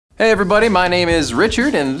Hey everybody, my name is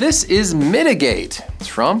Richard and this is Mitigate. It's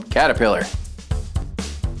from Caterpillar.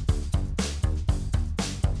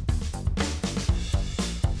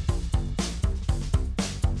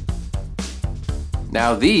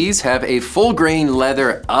 Now these have a full grain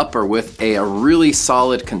leather upper with a really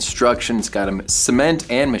solid construction. It's got a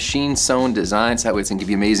cement and machine sewn design, so that way it's gonna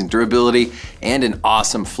give you amazing durability and an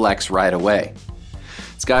awesome flex right away.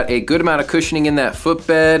 It's got a good amount of cushioning in that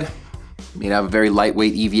footbed. Made out of a very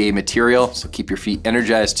lightweight EVA material, so keep your feet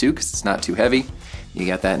energized too, because it's not too heavy. You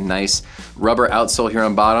got that nice rubber outsole here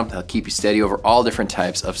on bottom that'll keep you steady over all different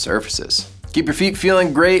types of surfaces. Keep your feet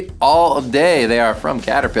feeling great all day. They are from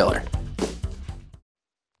Caterpillar.